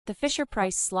The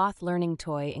Fisher-Price Sloth Learning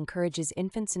Toy encourages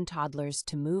infants and toddlers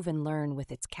to move and learn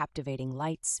with its captivating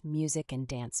lights, music, and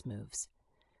dance moves.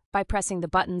 By pressing the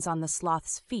buttons on the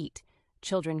sloth's feet,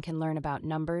 children can learn about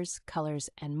numbers, colors,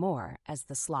 and more as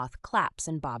the sloth claps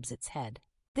and bobs its head.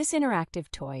 This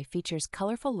interactive toy features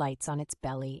colorful lights on its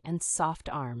belly and soft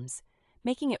arms,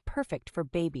 making it perfect for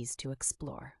babies to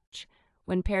explore.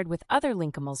 When paired with other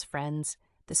Linkimals friends,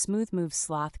 the Smooth Moves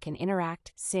Sloth can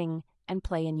interact, sing, and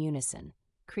play in unison,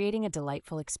 creating a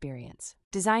delightful experience.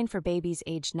 Designed for babies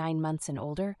aged 9 months and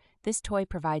older, this toy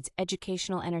provides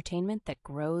educational entertainment that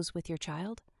grows with your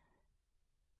child.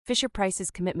 Fisher-Price's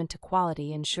commitment to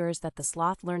quality ensures that the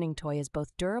Sloth Learning Toy is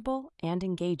both durable and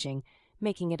engaging,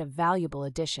 making it a valuable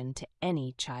addition to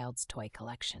any child's toy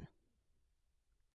collection.